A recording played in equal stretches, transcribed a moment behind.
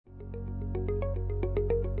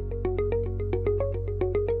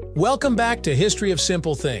Welcome back to History of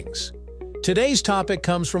Simple Things. Today's topic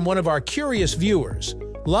comes from one of our curious viewers,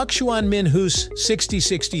 Lakshuan Minhus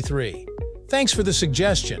 6063. Thanks for the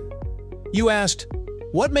suggestion. You asked,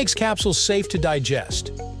 what makes capsules safe to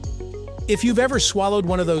digest? If you've ever swallowed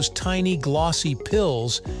one of those tiny, glossy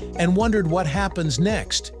pills and wondered what happens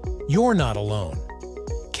next, you're not alone.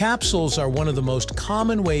 Capsules are one of the most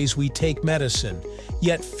common ways we take medicine,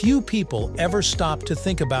 yet few people ever stop to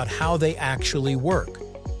think about how they actually work,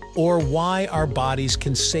 or why our bodies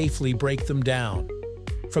can safely break them down.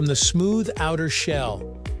 From the smooth outer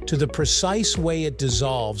shell to the precise way it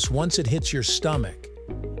dissolves once it hits your stomach,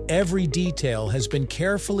 every detail has been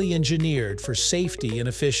carefully engineered for safety and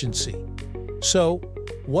efficiency. So,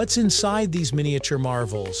 what's inside these miniature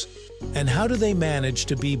marvels? And how do they manage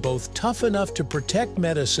to be both tough enough to protect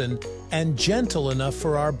medicine and gentle enough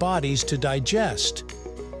for our bodies to digest?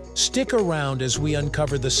 Stick around as we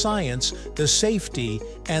uncover the science, the safety,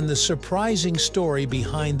 and the surprising story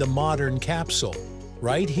behind the modern capsule,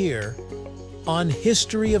 right here on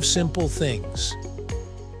History of Simple Things.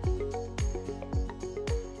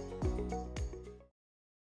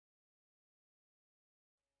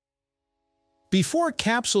 Before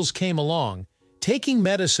capsules came along, taking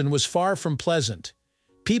medicine was far from pleasant.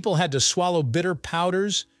 People had to swallow bitter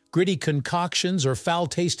powders, gritty concoctions, or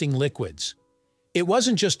foul-tasting liquids. It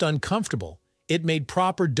wasn't just uncomfortable, it made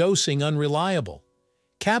proper dosing unreliable.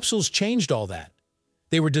 Capsules changed all that.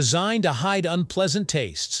 They were designed to hide unpleasant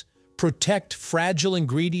tastes, protect fragile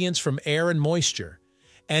ingredients from air and moisture,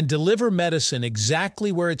 and deliver medicine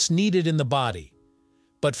exactly where it's needed in the body.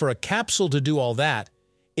 But for a capsule to do all that,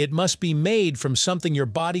 it must be made from something your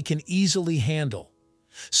body can easily handle.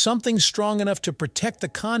 Something strong enough to protect the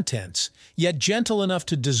contents, yet gentle enough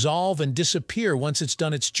to dissolve and disappear once it's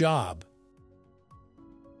done its job.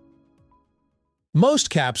 Most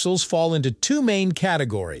capsules fall into two main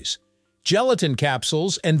categories: gelatin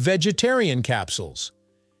capsules and vegetarian capsules.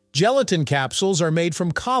 Gelatin capsules are made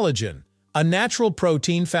from collagen, a natural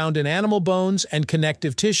protein found in animal bones and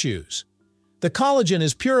connective tissues. The collagen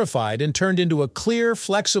is purified and turned into a clear,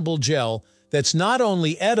 flexible gel that's not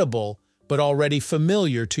only edible, but already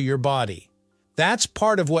familiar to your body. That's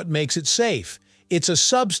part of what makes it safe. It's a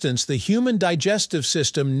substance the human digestive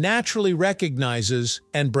system naturally recognizes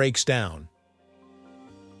and breaks down.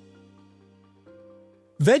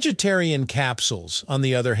 Vegetarian capsules, on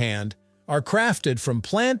the other hand, are crafted from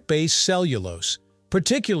plant-based cellulose,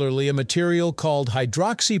 particularly a material called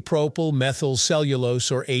hydroxypropyl methyl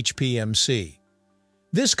cellulose or HPMC.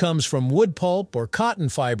 This comes from wood pulp or cotton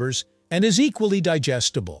fibers and is equally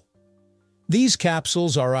digestible. These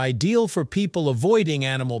capsules are ideal for people avoiding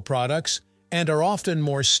animal products and are often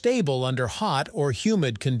more stable under hot or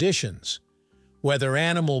humid conditions. Whether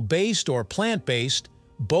animal-based or plant-based,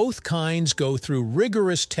 both kinds go through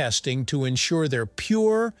rigorous testing to ensure they're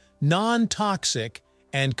pure, non-toxic,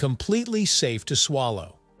 and completely safe to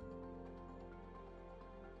swallow.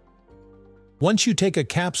 Once you take a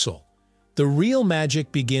capsule, the real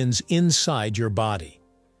magic begins inside your body.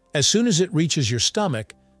 As soon as it reaches your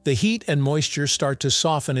stomach, the heat and moisture start to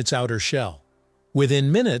soften its outer shell.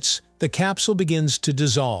 Within minutes, the capsule begins to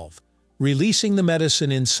dissolve, releasing the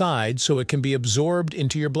medicine inside so it can be absorbed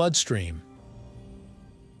into your bloodstream.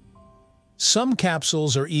 Some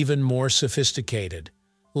capsules are even more sophisticated,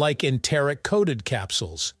 like enteric-coated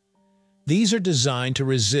capsules. These are designed to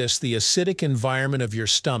resist the acidic environment of your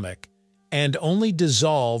stomach and only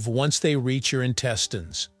dissolve once they reach your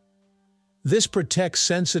intestines. This protects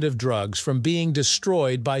sensitive drugs from being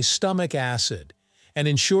destroyed by stomach acid and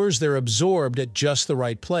ensures they're absorbed at just the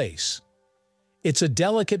right place. It's a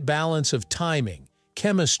delicate balance of timing,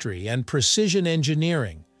 chemistry, and precision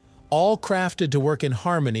engineering, all crafted to work in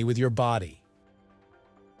harmony with your body.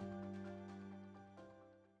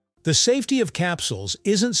 The safety of capsules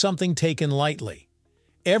isn't something taken lightly.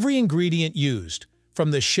 Every ingredient used,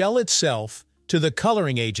 from the shell itself to the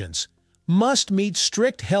coloring agents, must meet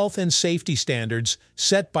strict health and safety standards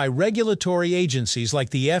set by regulatory agencies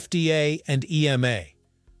like the FDA and EMA.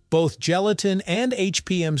 Both gelatin and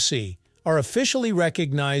HPMC are officially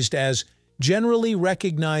recognized as Generally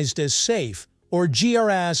Recognized as Safe, or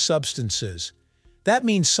GRAS substances. That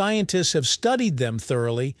means scientists have studied them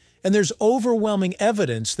thoroughly, and there's overwhelming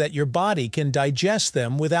evidence that your body can digest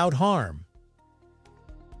them without harm.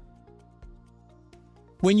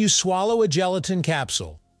 When you swallow a gelatin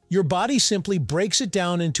capsule, your body simply breaks it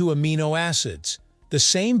down into amino acids, the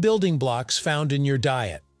same building blocks found in your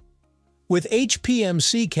diet. With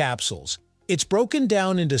HPMC capsules, it's broken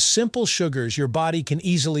down into simple sugars your body can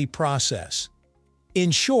easily process.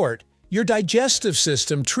 In short, your digestive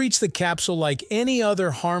system treats the capsule like any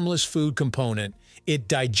other harmless food component It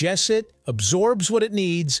digests it, absorbs what it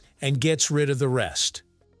needs, and gets rid of the rest.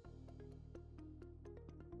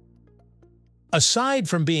 Aside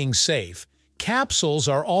from being safe, capsules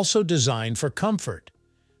are also designed for comfort.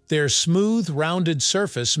 Their smooth, rounded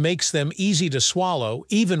surface makes them easy to swallow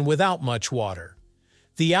even without much water.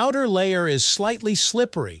 The outer layer is slightly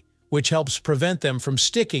slippery, which helps prevent them from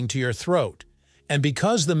sticking to your throat. And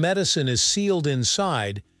because the medicine is sealed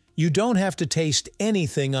inside, you don't have to taste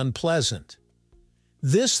anything unpleasant.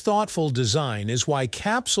 This thoughtful design is why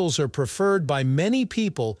capsules are preferred by many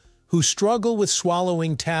people who struggle with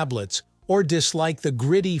swallowing tablets or dislike the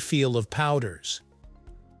gritty feel of powders.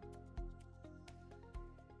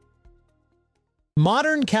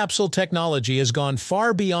 Modern capsule technology has gone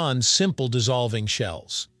far beyond simple dissolving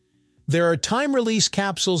shells. There are time-release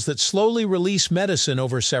capsules that slowly release medicine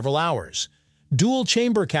over several hours,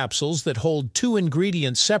 dual-chamber capsules that hold 2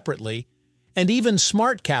 ingredients separately, and even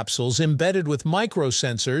smart capsules embedded with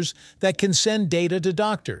microsensors that can send data to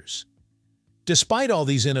doctors. Despite all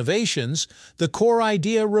these innovations, the core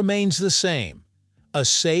idea remains the same: a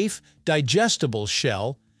safe, digestible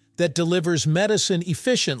shell that delivers medicine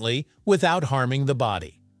efficiently without harming the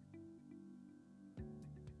body.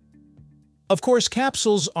 Of course,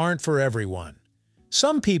 capsules aren't for everyone.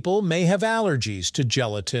 Some people may have allergies to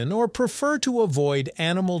gelatin or prefer to avoid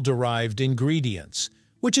animal-derived ingredients,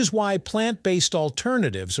 which is why plant-based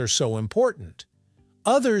alternatives are so important.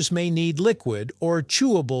 Others may need liquid or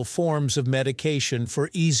chewable forms of medication for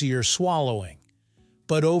easier swallowing.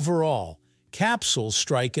 But overall, capsules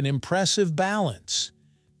strike an impressive balance.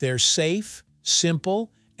 They're safe,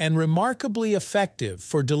 simple, and remarkably effective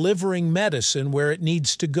for delivering medicine where it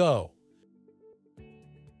needs to go.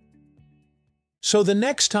 So the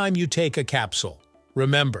next time you take a capsule,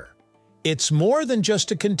 remember, it's more than just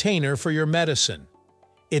a container for your medicine.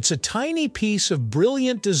 It's a tiny piece of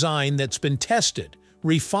brilliant design that's been tested,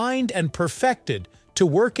 refined, and perfected to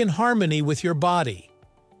work in harmony with your body.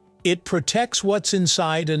 It protects what's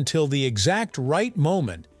inside until the exact right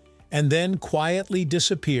moment, and then quietly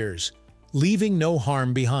disappears, leaving no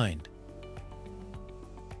harm behind.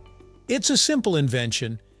 It's a simple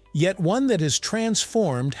invention, yet one that has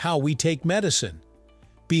transformed how we take medicine.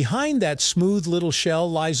 Behind that smooth little shell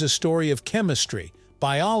lies a story of chemistry,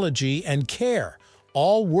 biology, and care,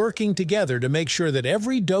 all working together to make sure that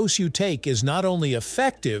every dose you take is not only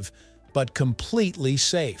effective, but completely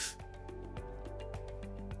safe.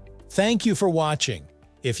 Thank you for watching.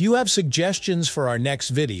 If you have suggestions for our next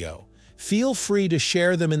video, feel free to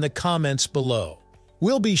share them in the comments below.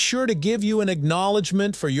 We'll be sure to give you an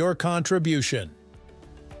acknowledgement for your contribution.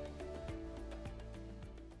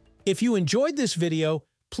 If you enjoyed this video,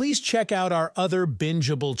 please check out our other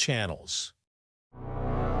bingeable channels.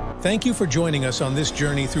 Thank you for joining us on this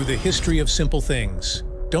journey through the history of simple things.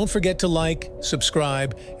 Don't forget to like,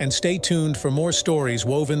 subscribe, and stay tuned for more stories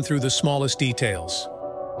woven through the smallest details.